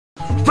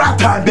Rap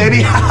time,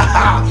 baby!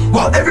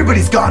 While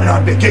everybody's gone and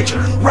on vacation,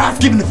 rap's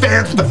giving the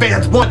fans what the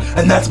fans want,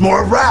 and that's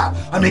more rap.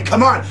 I mean,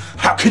 come on,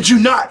 how could you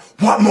not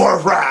want more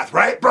rap,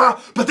 right, bro?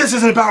 But this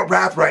isn't about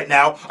rap right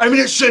now. I mean,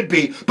 it should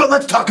be, but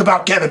let's talk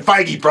about Kevin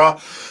Feige, bro.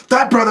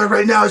 That brother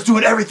right now is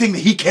doing everything that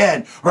he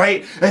can,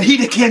 right? And he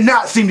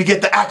cannot seem to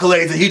get the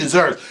accolades that he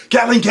deserves.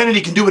 Kathleen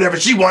Kennedy can do whatever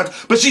she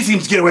wants, but she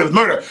seems to get away with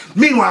murder.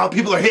 Meanwhile,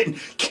 people are hitting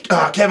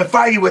Kevin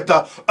Feige with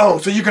the, oh,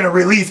 so you're gonna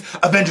release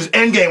Avengers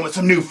Endgame with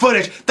some new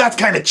footage. That's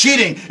kind of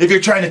cheating if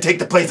you're trying to take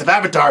the place of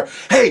Avatar.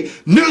 Hey,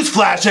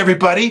 newsflash,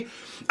 everybody.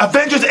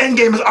 Avengers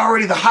Endgame is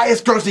already the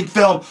highest grossing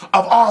film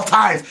of all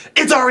time.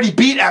 It's already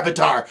beat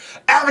Avatar.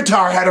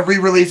 Avatar had a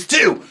re-release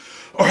too.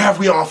 Or have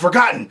we all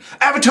forgotten?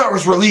 Avatar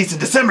was released in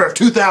December of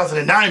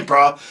 2009,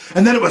 bro.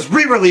 And then it was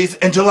re-released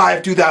in July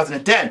of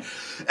 2010.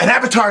 And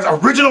Avatar's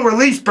original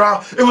release,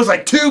 bro, it was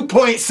like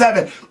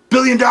 $2.7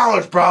 billion,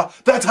 bro.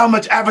 That's how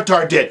much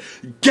Avatar did.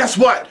 Guess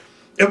what?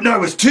 No, it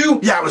was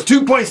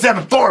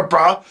 2.74,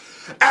 bro.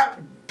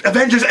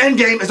 Avengers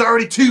Endgame is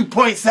already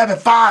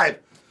 2.75.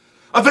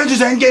 Avengers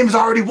Endgame has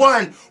already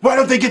won. Why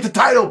don't they get the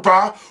title,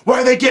 bro?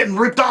 Why are they getting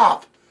ripped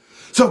off?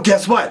 So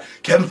guess what?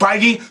 Kevin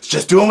Feige is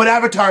just doing what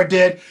Avatar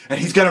did, and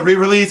he's gonna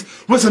re-release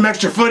with some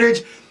extra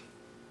footage,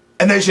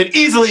 and they should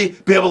easily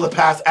be able to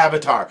pass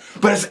Avatar.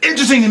 But it's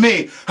interesting to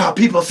me how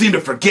people seem to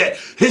forget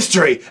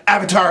history.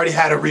 Avatar already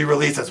had a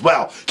re-release as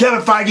well.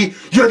 Kevin Feige,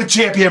 you're the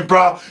champion,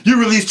 bro. You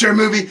released your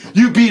movie,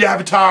 you beat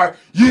Avatar,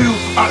 you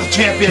are the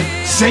champion.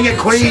 Sing it,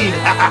 queen.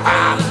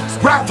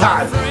 Rap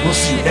time. We'll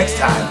see you next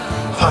time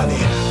on the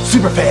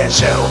Superfan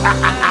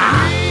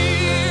Show.